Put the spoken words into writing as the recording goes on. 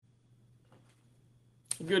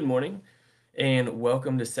Good morning and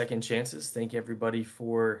welcome to Second Chances. Thank everybody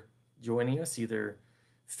for joining us, either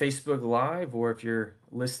Facebook Live or if you're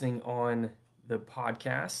listening on the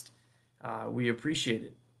podcast. We appreciate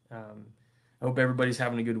it. I hope everybody's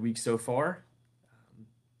having a good week so far.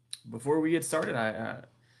 Before we get started, I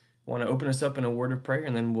want to open us up in a word of prayer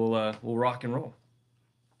and then we'll rock and roll.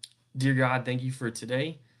 Dear God, thank you for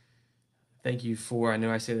today. Thank you for, I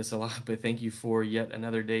know I say this a lot, but thank you for yet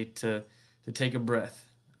another day to take a breath.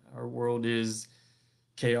 Our world is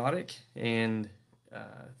chaotic and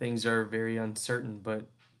things are very uncertain, but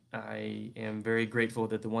I am very grateful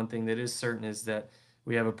that the one thing that is certain is that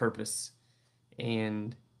we have a purpose.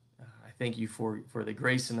 And I thank you for the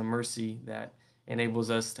grace and the mercy that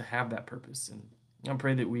enables us to have that purpose. And I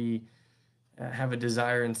pray that we have a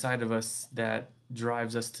desire inside of us that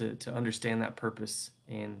drives us to understand that purpose.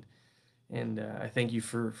 And I thank you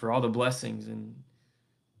for all the blessings and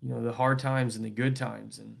the hard times and the good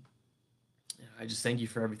times. And I just thank you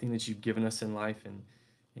for everything that you've given us in life,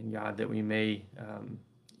 and God, that we may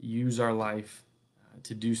use our life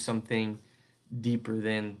to do something deeper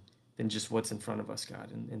than just what's in front of us, God.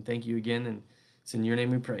 And thank you again, and it's in your name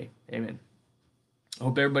we pray. Amen. I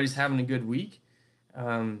hope everybody's having a good week.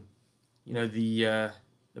 The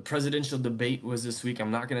presidential debate was this week. I'm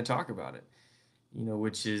not going to talk about it,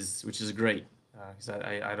 which is great, because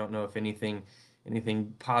I don't know if anything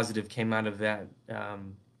positive came out of that.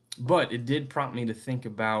 But it did prompt me to think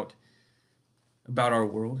about our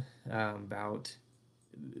world, about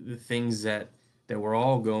the things that we're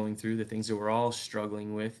all going through, the things that we're all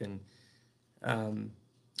struggling with. And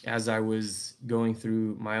as I was going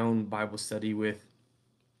through my own Bible study with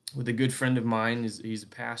a good friend of mine, he's a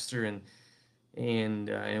pastor, and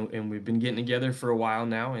we've been getting together for a while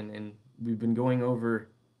now, and we've been going over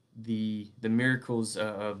the miracles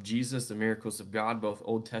of Jesus, the miracles of God, both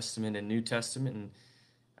Old Testament and New Testament. And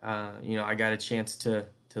I got a chance to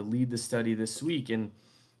lead the study this week, and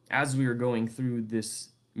as we were going through this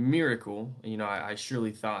miracle, I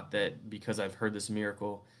surely thought that because I've heard this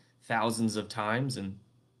miracle thousands of times, and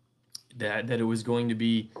that it was going to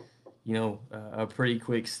be, a pretty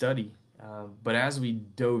quick study. But as we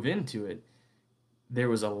dove into it, there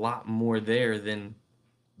was a lot more there than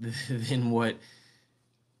what,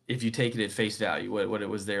 if you take it at face value, what it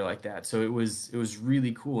was there like that. So it was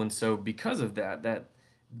really cool, and so because of that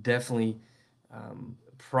definitely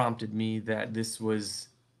prompted me that this was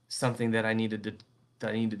something that I needed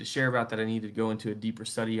to share about, that I needed to go into a deeper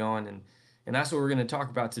study on, and that's what we're going to talk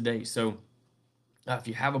about today. So if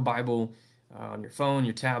you have a Bible on your phone,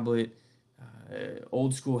 your tablet,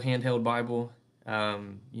 old school handheld Bible,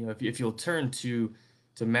 if you'll turn to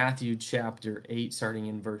Matthew chapter 8, starting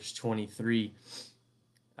in verse 23.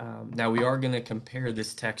 Now we are going to compare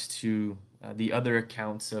this text to the other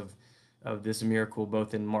accounts of this miracle,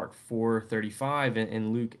 both in Mark 4:35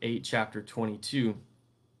 and Luke 8 chapter 22.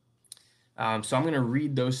 So I'm going to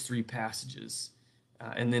read those three passages,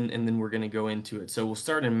 and then we're going to go into it. So we'll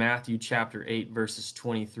start in Matthew chapter 8 verses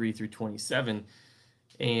 23 through 27,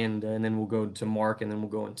 and then we'll go to Mark, and then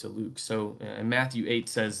we'll go into Luke. So Matthew 8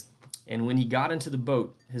 says, "And when he got into the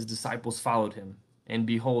boat, his disciples followed him. And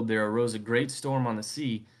behold, there arose a great storm on the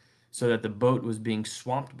sea, so that the boat was being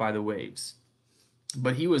swamped by the waves.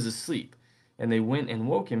 But he was asleep. And they went and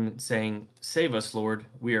woke him, saying, 'Save us, Lord,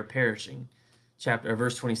 we are perishing.'"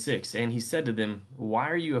 Verse 26, "And he said to them, 'Why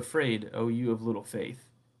are you afraid, O you of little faith?'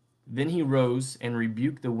 Then he rose and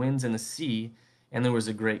rebuked the winds and the sea, and there was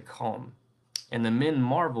a great calm. And the men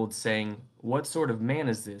marveled, saying, 'What sort of man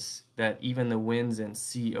is this, that even the winds and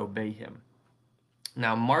sea obey him?'"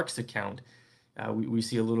 Now, Mark's account, we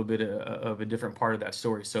see a little bit of a different part of that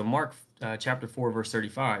story. So Mark chapter 4, verse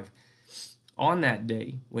 35, "On that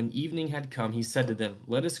day, when evening had come, he said to them,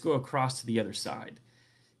 'Let us go across to the other side.'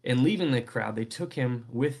 And leaving the crowd, they took him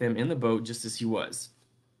with them in the boat just as he was.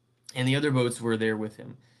 And the other boats were there with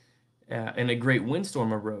him. And a great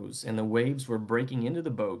windstorm arose, and the waves were breaking into the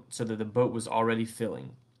boat, so that the boat was already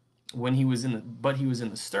filling. He was in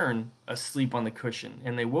the stern, asleep on the cushion.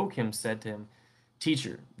 And they woke him, said to him,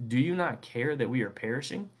 'Teacher, do you not care that we are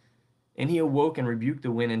perishing?' And he awoke and rebuked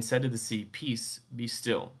the wind and said to the sea, 'Peace, be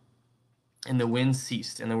still.' And the wind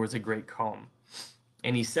ceased, and there was a great calm.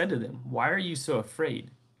 And he said to them, 'Why are you so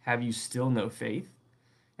afraid? Have you still no faith?'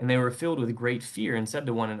 And they were filled with great fear, and said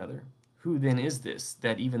to one another, 'Who then is this,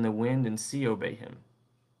 that even the wind and sea obey him?'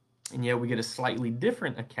 And yet we get a slightly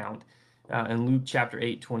different account in Luke chapter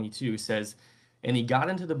 8:22. It says, "And he got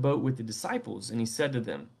into the boat with the disciples, and he said to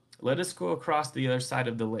them, 'Let us go across the other side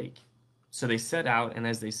of the lake.' So they set out, and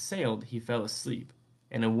as they sailed, he fell asleep.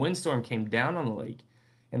 And a windstorm came down on the lake,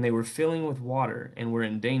 and they were filling with water, and were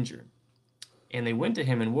in danger. And they went to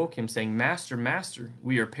him and woke him, saying, Master, Master,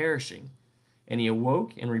 we are perishing. And he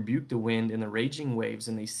awoke and rebuked the wind and the raging waves,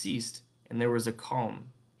 and they ceased, and there was a calm.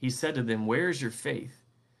 He said to them, Where is your faith?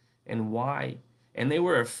 And why? And they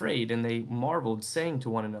were afraid, and they marveled, saying to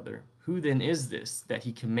one another, Who then is this, that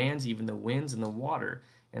he commands even the winds and the water,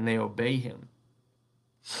 and they obey him?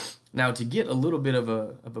 Now, to get a little bit of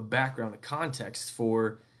a background, a context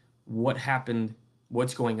for what happened,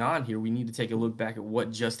 what's going on here, we need to take a look back at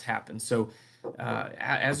what just happened. So,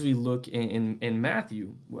 as we look in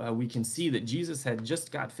Matthew, we can see that Jesus had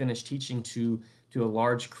just got finished teaching to a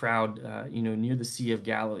large crowd, near the Sea of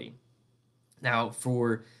Galilee. Now,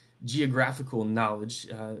 for geographical knowledge,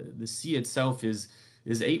 the sea itself is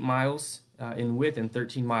 8 miles in width and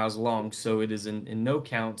 13 miles long, so it is in no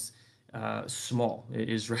counts small. It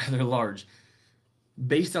is rather large.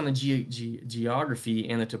 Based on the geography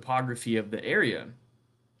and the topography of the area,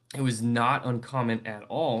 it was not uncommon at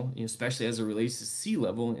all, especially as it relates to sea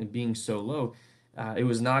level and being so low. It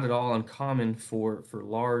was not at all uncommon for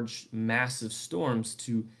large, massive storms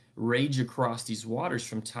to rage across these waters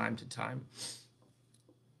from time to time.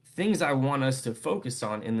 Things I want us to focus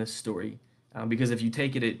on in this story, because if you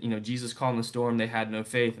take it at, Jesus calmed the storm, they had no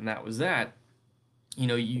faith, and that was that.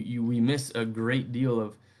 We miss a great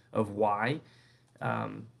deal of why.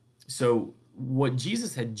 So what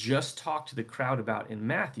Jesus had just talked to the crowd about in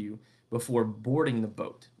Matthew before boarding the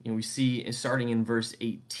boat, we see starting in verse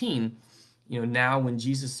 18, now when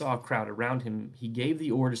Jesus saw a crowd around him, he gave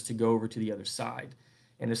the orders to go over to the other side.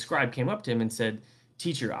 And a scribe came up to him and said,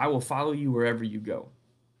 Teacher, I will follow you wherever you go.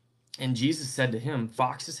 And Jesus said to him,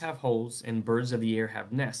 Foxes have holes and birds of the air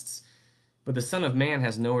have nests, but the Son of Man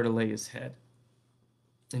has nowhere to lay his head.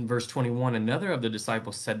 In verse 21, another of the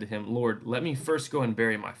disciples said to him, Lord, let me first go and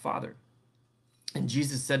bury my father. And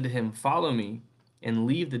Jesus said to him, Follow me and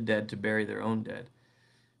leave the dead to bury their own dead.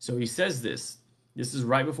 So he says this. This is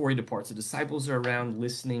right before he departs. The disciples are around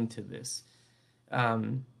listening to this.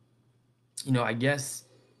 I guess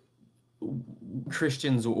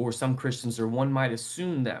Christians or some Christians, or one might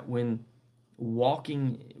assume that when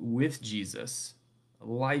walking with Jesus,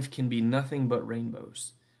 life can be nothing but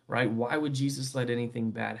rainbows, right? Why would Jesus let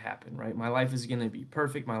anything bad happen, right? My life is going to be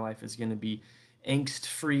perfect. My life is going to be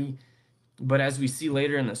angst-free. But as we see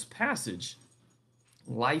later in this passage,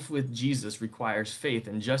 life with Jesus requires faith.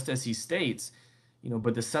 And just as he states,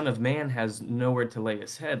 but the Son of Man has nowhere to lay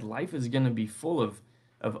his head, life is going to be full of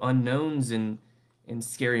unknowns and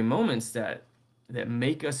scary moments that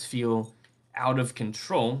make us feel out of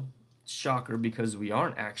control. Shocker, because we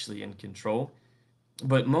aren't actually in control.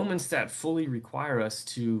 But moments that fully require us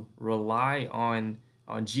to rely on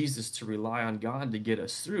Jesus, to rely on God to get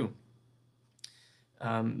us through.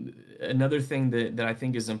 Another thing that I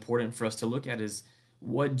think is important for us to look at is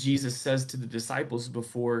what Jesus says to the disciples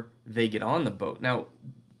before they get on the boat. Now,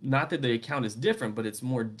 not that the account is different, but it's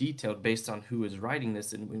more detailed based on who is writing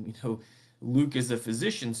this. And we know Luke is a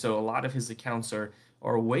physician, so a lot of his accounts are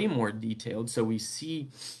way more detailed. So we see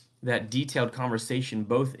that detailed conversation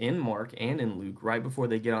both in Mark and in Luke right before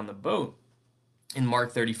they get on the boat. In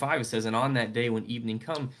Mark 35, it says, And on that day when evening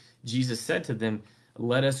come, Jesus said to them,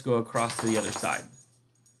 Let us go across to the other side.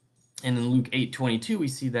 And in Luke 8:22, we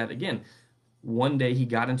see that again. One day he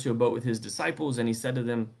got into a boat with his disciples and he said to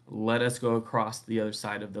them, Let us go across the other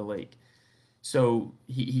side of the lake. So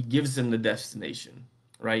he gives them the destination,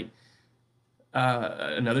 right?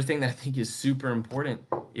 Another thing that I think is super important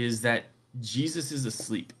is that Jesus is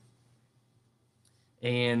asleep.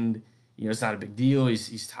 And, it's not a big deal.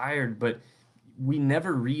 He's tired, but we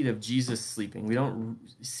never read of Jesus sleeping. We don't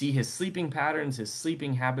see his sleeping patterns, his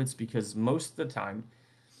sleeping habits, because most of the time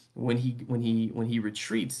when he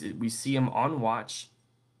retreats, we see him on watch,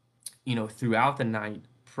 throughout the night,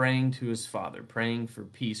 praying to his Father, praying for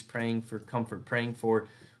peace, praying for comfort, praying for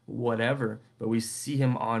whatever, but we see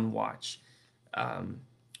him on watch.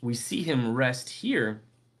 We see him rest here,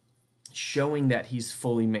 showing that he's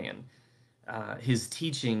fully man. His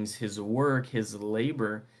teachings, his work, his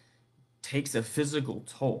labor takes a physical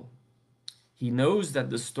toll. He knows that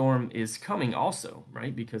the storm is coming also,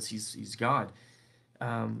 right? Because he's God.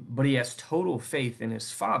 But he has total faith in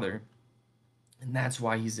his Father, and that's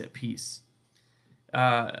why he's at peace.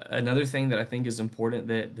 Another thing that I think is important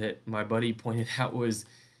that my buddy pointed out was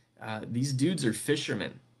these dudes are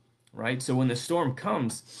fishermen, right? So when the storm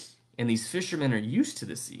comes, and these fishermen are used to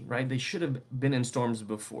the sea, right? They should have been in storms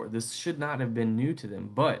before. This should not have been new to them,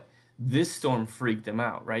 but this storm freaked them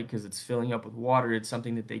out, right? Because it's filling up with water. It's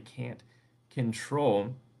something that they can't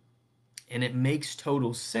control, and it makes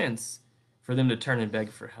total sense for them to turn and beg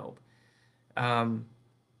for help. I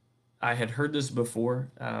had heard this before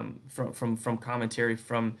from commentary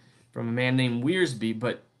from from a man named Wearsby,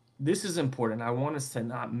 but this is important. I want us to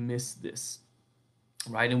not miss this,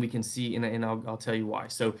 right? And we can see, and I'll tell you why.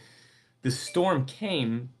 So the storm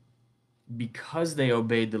came because they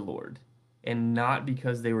obeyed the Lord and not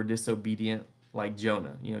because they were disobedient like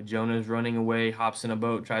Jonah. You know, Jonah's running away, hops in a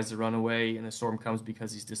boat, tries to run away, and the storm comes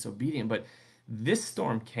because he's disobedient. But this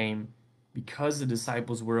storm came because the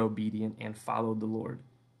disciples were obedient and followed the Lord.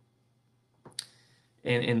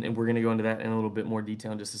 And we're going to go into that in a little bit more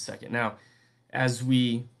detail in just a second. Now, as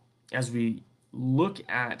we look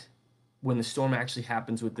at when the storm actually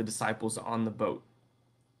happens with the disciples on the boat,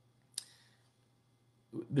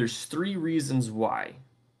 there's 3 reasons why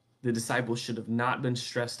the disciples should have not been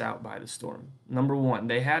stressed out by the storm. Number 1,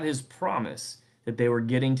 they had his promise that they were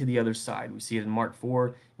getting to the other side. We see it in Mark 4,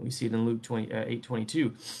 and we see it in Luke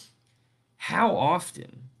 8:22. How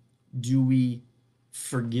often do we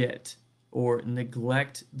forget or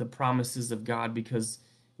neglect the promises of God because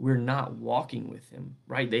we're not walking with him,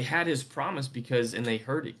 right? They had his promise and they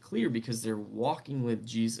heard it clear because they're walking with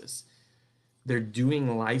Jesus. They're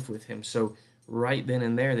doing life with him. So right then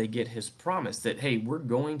and there, they get his promise that, hey, we're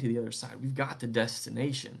going to the other side. We've got the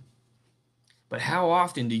destination. But how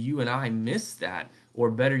often do you and I miss that? Or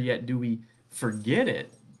better yet, do we forget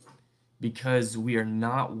it because we are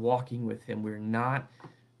not walking with him? We're not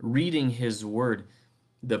reading his word.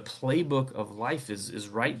 The playbook of life is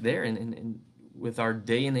right there. And with our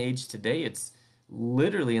day and age today, it's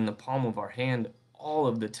literally in the palm of our hand all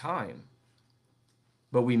of the time.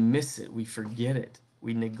 But we miss it. We forget it.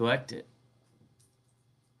 We neglect it.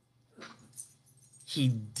 He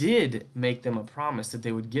did make them a promise that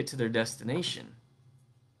they would get to their destination.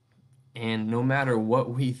 And no matter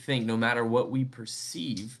what we think, no matter what we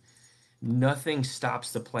perceive, nothing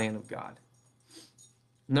stops the plan of God.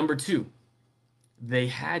 Number 2, they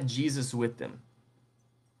had Jesus with them.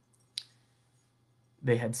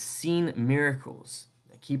 They had seen miracles.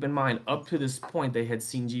 Keep in mind, up to this point, they had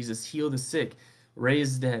seen Jesus heal the sick,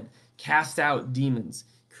 raise dead, cast out demons,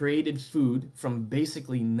 created food from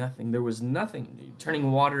basically nothing. There was nothing,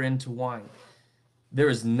 turning water into wine. There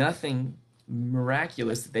was nothing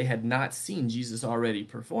miraculous that they had not seen Jesus already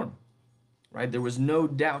perform, right? There was no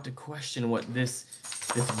doubt to question what this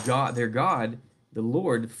God, their God, the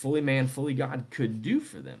Lord, fully man, fully God, could do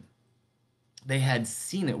for them. They had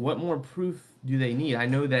seen it. What more proof do they need? I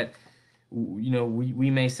know that, you know, we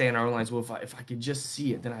may say in our own lives, well, if I could just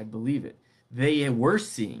see it, then I'd believe it. They were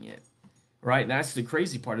seeing it. Right? And that's the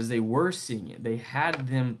crazy part, is they were seeing it. They had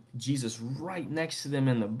Jesus right next to them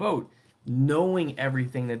in the boat, knowing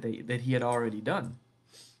everything that he had already done.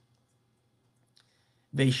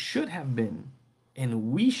 They should have been,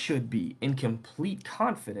 and we should be, in complete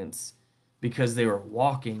confidence because they were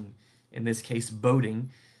walking, in this case boating,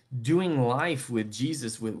 doing life with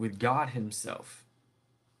Jesus, with God himself.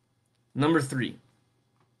 Number 3,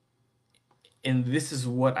 and this is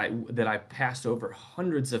what I passed over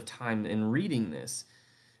hundreds of times in reading this,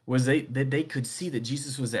 was that they could see that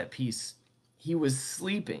Jesus was at peace. He was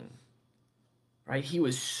sleeping, right? He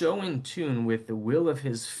was so in tune with the will of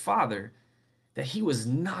his Father that he was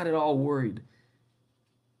not at all worried.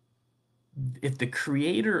 If the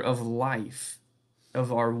creator of life,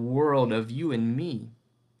 of our world, of you and me,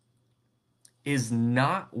 is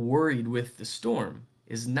not worried with the storm,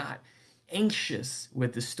 is not anxious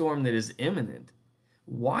with the storm that is imminent,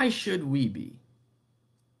 why should we be?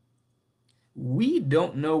 We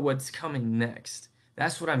don't know what's coming next.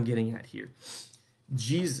 That's what I'm getting at here.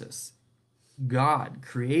 Jesus, God,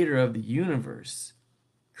 creator of the universe,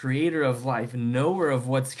 creator of life, knower of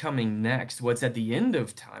what's coming next, what's at the end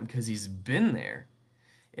of time, because he's been there.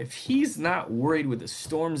 If he's not worried with the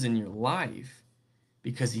storms in your life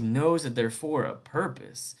because he knows that they're for a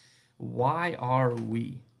purpose, why are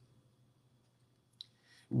we?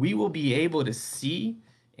 We will be able to see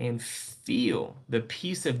and feel the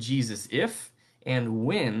peace of Jesus if and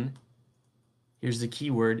when, here's the key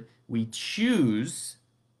word, we choose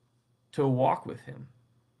to walk with him.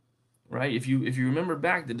 Right? If you remember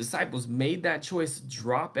back, the disciples made that choice to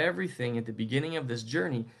drop everything at the beginning of this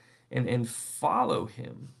journey and follow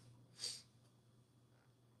him.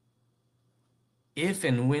 If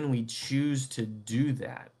and when we choose to do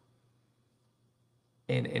that,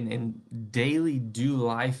 and daily do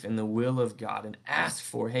life in the will of God and ask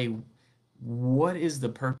for, hey, what is the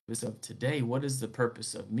purpose of today? What is the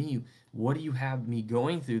purpose of me? What do you have me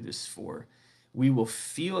going through this for? We will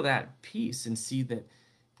feel that peace and see that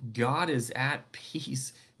God is at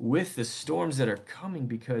peace with the storms that are coming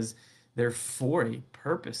because they're for a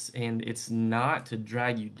purpose, and it's not to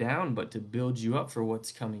drag you down, but to build you up for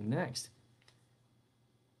what's coming next.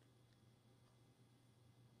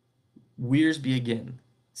 Wearsby again.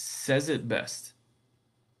 says it best.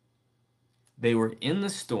 They were in the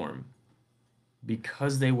storm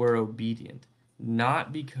because they were obedient,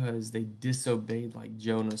 not because they disobeyed like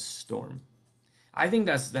Jonah's storm. I think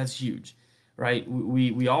that's huge, right?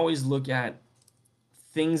 We always look at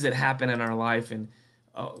things that happen in our life and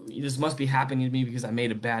this must be happening to me because I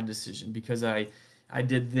made a bad decision, because I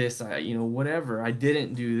did this, whatever. I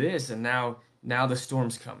didn't do this, and now the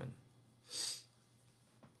storm's coming.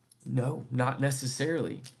 No, not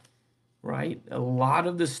necessarily, right? A lot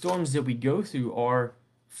of the storms that we go through are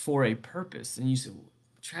for a purpose. And you say, well,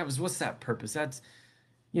 Travis, what's that purpose? That's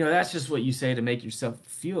just what you say to make yourself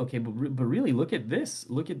feel okay. But really, look at this.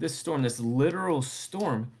 Look at this storm, this literal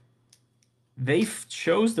storm. They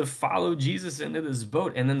chose to follow Jesus into this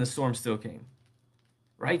boat, and then the storm still came,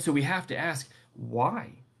 right? So we have to ask,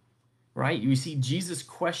 why, right? You see, Jesus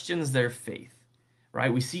questions their faith,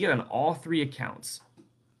 right? We see it on all three accounts.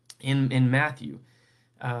 In Matthew,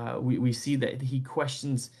 we see that he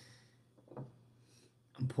questions.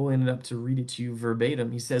 I'm pulling it up to read it to you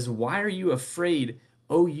verbatim. He says, "Why are you afraid,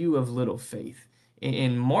 O you of little faith?"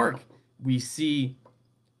 In Mark, we see,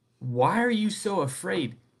 "Why are you so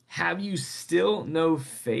afraid? Have you still no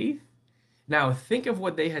faith?" Now, think of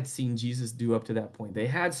what they had seen Jesus do up to that point. They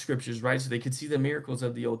had scriptures, right? So they could see the miracles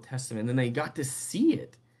of the Old Testament, and then they got to see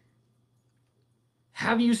it.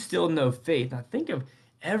 Have you still no faith? Now, think of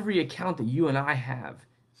every account that you and I have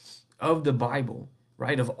of the Bible,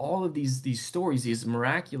 right? Of all of these stories, these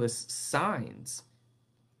miraculous signs.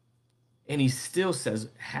 And he still says,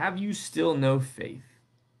 have you still no faith?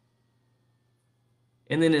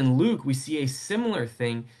 And then in Luke, we see a similar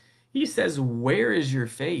thing. He says, where is your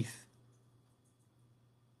faith?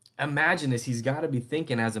 Imagine this. He's got to be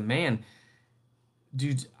thinking as a man,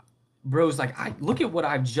 dude, bro's like, look at what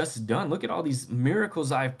I've just done. Look at all these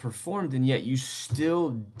miracles I've performed, and yet you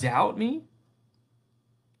still doubt me?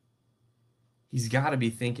 He's got to be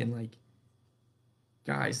thinking like,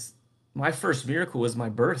 guys, my first miracle was my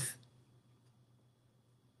birth.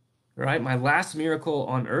 Right? My last miracle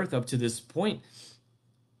on earth up to this point,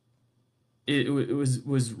 it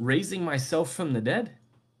was raising myself from the dead.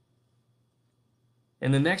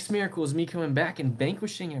 And the next miracle is me coming back and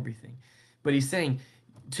vanquishing everything. But he's saying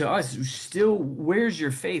to us, still, where's your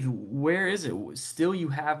faith? Where is it? Still, you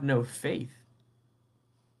have no faith.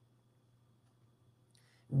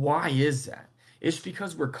 Why is that? It's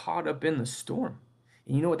because we're caught up in the storm.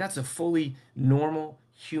 And you know what? That's a fully normal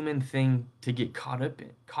human thing to get caught up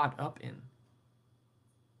in.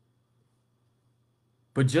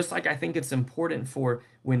 But just like I think it's important for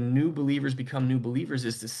when new believers become new believers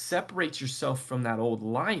is to separate yourself from that old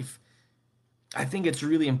life, I think it's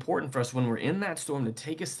really important for us when we're in that storm to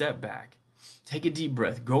take a step back, take a deep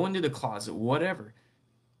breath, go into the closet, whatever,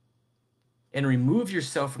 and remove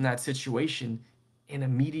yourself from that situation and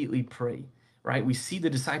immediately pray, right? We see the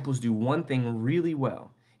disciples do one thing really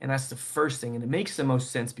well, and that's the first thing, and it makes the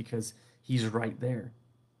most sense because he's right there.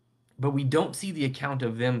 But we don't see the account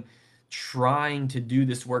of them trying to do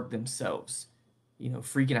this work themselves,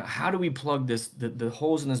 freaking out. How do we plug the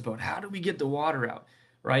holes in this boat? How do we get the water out,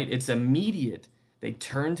 right? It's immediate. They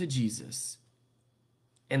turn to Jesus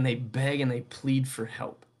and they beg and they plead for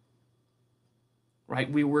help,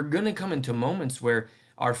 right? We're going to come into moments where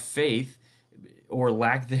our faith or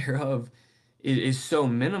lack thereof is so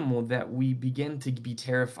minimal that we begin to be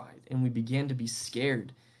terrified and we begin to be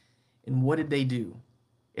scared. And what did they do?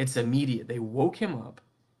 It's immediate. They woke him up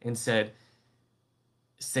and said,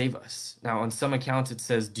 save us. Now, on some accounts, it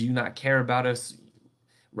says, do you not care about us?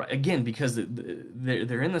 Right, again, because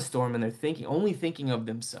they're in the storm and they're only thinking of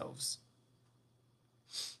themselves.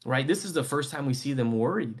 Right? This is the first time we see them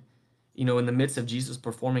worried, in the midst of Jesus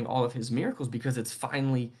performing all of his miracles, because it's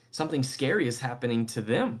finally something scary is happening to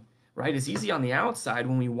them. Right? It's easy on the outside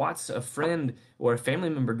when we watch a friend or a family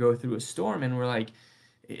member go through a storm and we're like,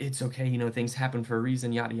 it's okay, things happen for a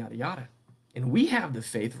reason, yada, yada, yada. And we have the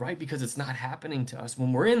faith, right? Because it's not happening to us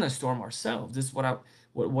when we're in the storm ourselves. This is what I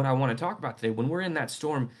want to talk about today. When we're in that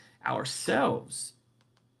storm ourselves,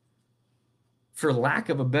 for lack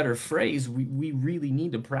of a better phrase, we really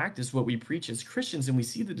need to practice what we preach as Christians. And we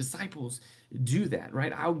see the disciples do that,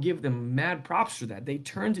 right? I'll give them mad props for that. They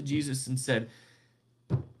turned to Jesus and said,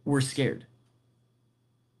 we're scared.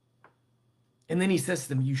 And then he says to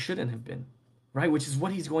them, you shouldn't have been. Right, which is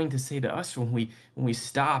what he's going to say to us when we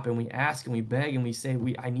stop and we ask and we beg and we say,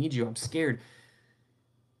 I need you, I'm scared.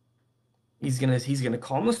 He's gonna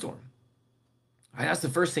calm the storm. Right, that's the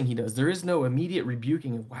first thing he does. There is no immediate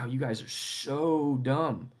rebuking of, wow, you guys are so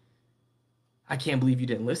dumb. I can't believe you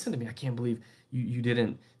didn't listen to me. I can't believe you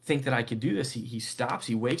didn't think that I could do this. He stops,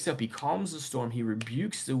 he wakes up, he calms the storm, he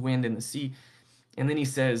rebukes the wind and the sea. And then he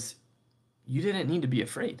says, you didn't need to be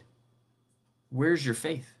afraid. Where's your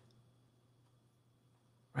faith?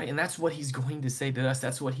 Right? And that's what he's going to say to us.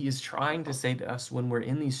 That's what he is trying to say to us when we're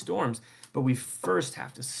in these storms. But we first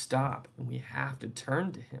have to stop and we have to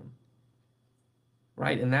turn to him.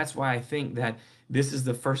 Right? And that's why I think that this is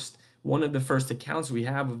one of the first accounts we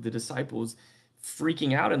have of the disciples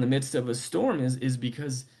freaking out in the midst of a storm is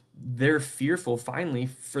because they're fearful finally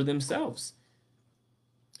for themselves.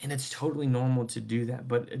 And it's totally normal to do that.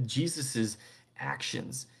 But Jesus's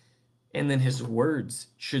actions and then his words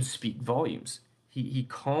should speak volumes. He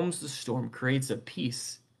calms the storm, creates a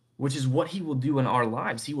peace, which is what he will do in our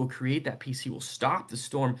lives. He will create that peace. He will stop the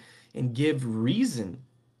storm and give reason.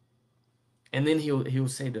 And then he'll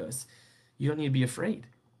say to us, you don't need to be afraid.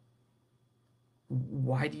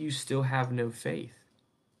 Why do you still have no faith?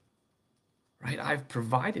 Right? I've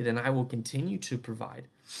provided and I will continue to provide.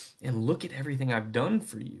 And look at everything I've done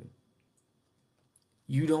for you.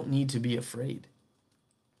 You don't need to be afraid.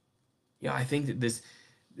 Yeah, I think that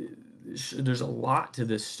there's a lot to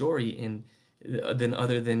this story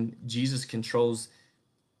other than Jesus controls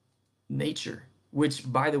nature,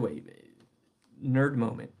 which, by the way, nerd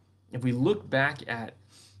moment. If we look back at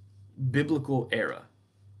biblical era,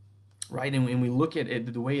 right, and we look at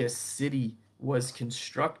it, the way a city was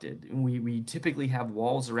constructed, and we typically have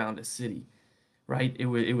walls around a city, right?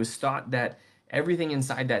 It was thought that everything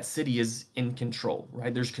inside that city is in control,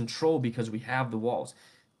 right? There's control because we have the walls.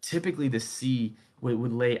 Typically, the sea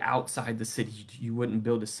would lay outside the city. You wouldn't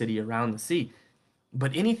build a city around the sea.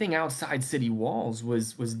 But anything outside city walls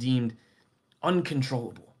was deemed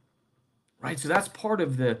uncontrollable, right? So that's part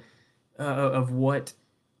of what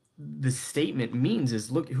the statement means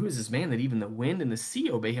is, look, who is this man that even the wind and the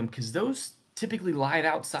sea obey him? Because those typically lied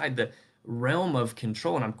outside the realm of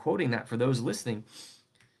control. And I'm quoting that for those listening.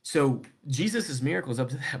 So Jesus's miracles up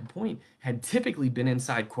to that point had typically been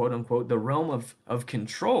inside, quote unquote, the realm of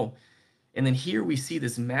control. And then here we see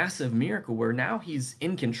this massive miracle where now he's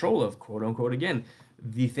in control of, quote unquote, again,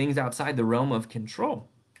 the things outside the realm of control.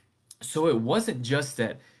 So it wasn't just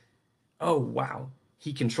that, oh, wow,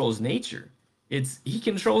 he controls nature. He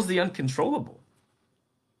controls the uncontrollable.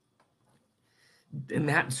 And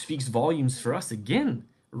that speaks volumes for us. Again,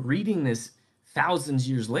 reading this thousands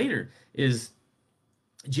years later is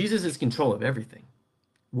Jesus is control of everything.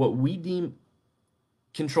 What we deem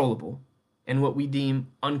controllable and what we deem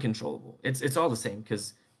uncontrollable. It's all the same,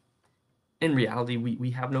 because in reality,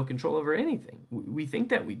 we have no control over anything. We think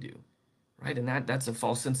that we do, right? And that's a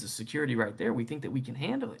false sense of security right there. We think that we can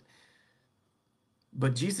handle it.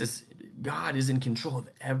 But Jesus, God, is in control of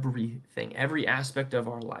everything, every aspect of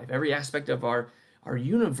our life, every aspect of our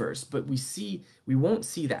universe. But we won't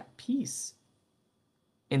see that peace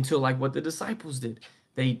until, like what the disciples did.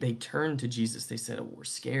 They turned to Jesus. They said, oh, we're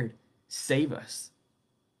scared. Save us.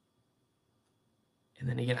 And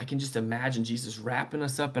then again, I can just imagine Jesus wrapping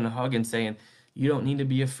us up in a hug and saying, you don't need to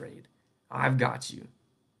be afraid. I've got you.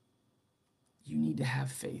 You need to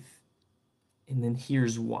have faith. And then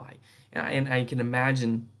here's why. And I can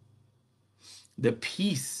imagine the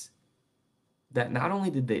peace that not only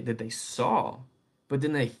did they saw, but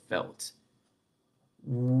then they felt.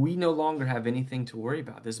 We no longer have anything to worry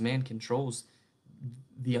about. This man controls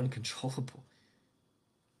the uncontrollable.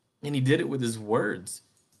 And he did it with his words.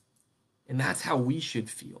 And that's how we should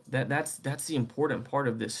feel. That's the important part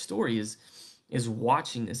of this story is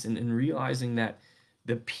watching this and realizing that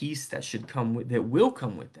the peace that will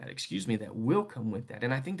come with that.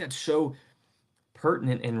 And I think that's so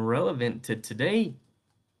pertinent and relevant to today.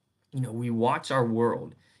 You know, we watch our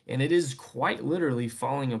world and it is quite literally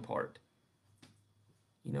falling apart.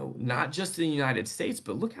 You know, not just in the United States,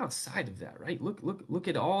 but look outside of that, right? Look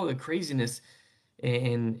at all the craziness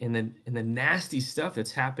and the nasty stuff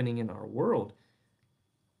that's happening in our world,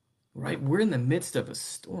 right? We're in the midst of a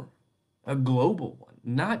storm, a global one,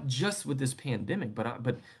 not just with this pandemic,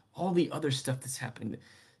 but all the other stuff that's happening,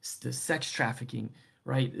 the sex trafficking,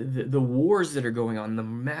 right? The wars that are going on, the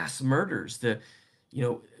mass murders,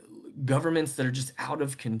 governments that are just out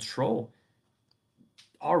of control.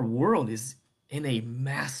 Our world is in a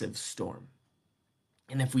massive storm.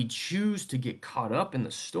 And if we choose to get caught up in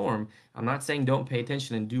the storm, I'm not saying don't pay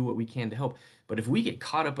attention and do what we can to help, but if we get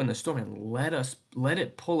caught up in the storm and let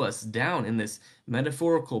it pull us down in this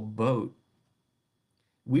metaphorical boat,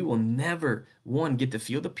 we will never, one, get to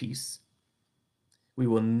feel the peace. We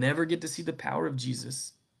will never get to see the power of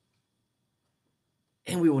Jesus.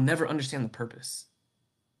 And we will never understand the purpose.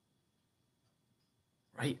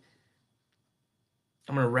 Right?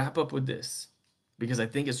 I'm going to wrap up with this because I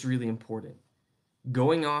think it's really important.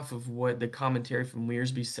 Going off of what the commentary from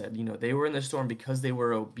Wiersbe said, they were in the storm because they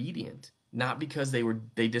were obedient. not because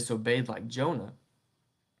they disobeyed like Jonah.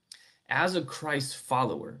 As a Christ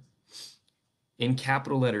follower, in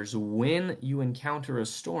capital letters, when you encounter a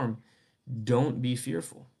storm, don't be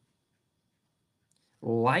fearful.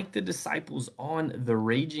 Like the disciples on the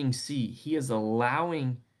raging sea, he is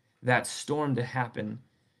allowing that storm to happen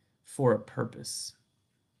for a purpose.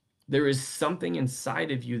 There is something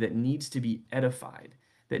inside of you that needs to be edified,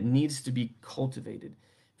 that needs to be cultivated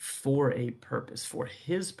for a purpose, for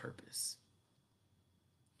his purpose.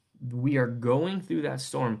 We are going through that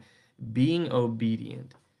storm being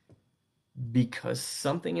obedient because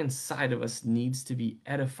something inside of us needs to be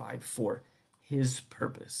edified for his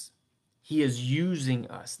purpose. He is using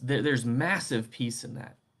us. There's massive peace in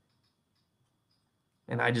that.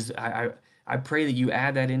 And I pray that you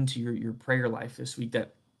add that into your prayer life this week,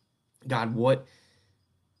 that God, what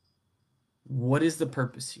is the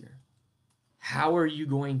purpose here? How are you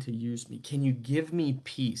going to use me? Can you give me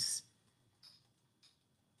peace?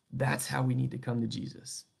 That's how we need to come to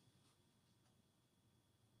Jesus.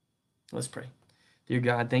 Let's pray. Dear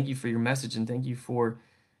God, thank you for your message, and thank you for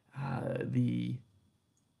the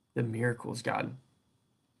miracles, God.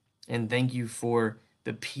 And thank you for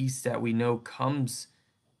the peace that we know comes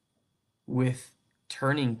with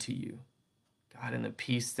turning to you, God, and the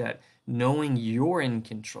peace that knowing you're in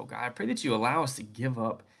control. God, I pray that you allow us to give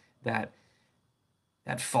up that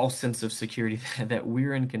false sense of security that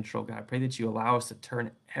we're in control. God, I pray that you allow us to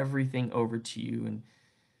turn everything over to you, and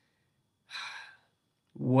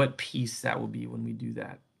what peace that will be when we do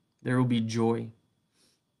that. There will be joy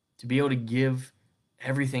to be able to give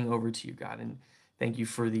everything over to you, God. And thank you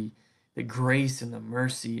for the grace and the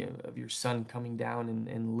mercy of your Son coming down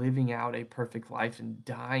and living out a perfect life and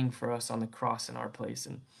dying for us on the cross in our place.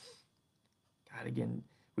 And God, again,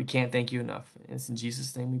 we can't thank you enough. And it's in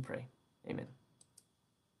Jesus' name we pray. Amen.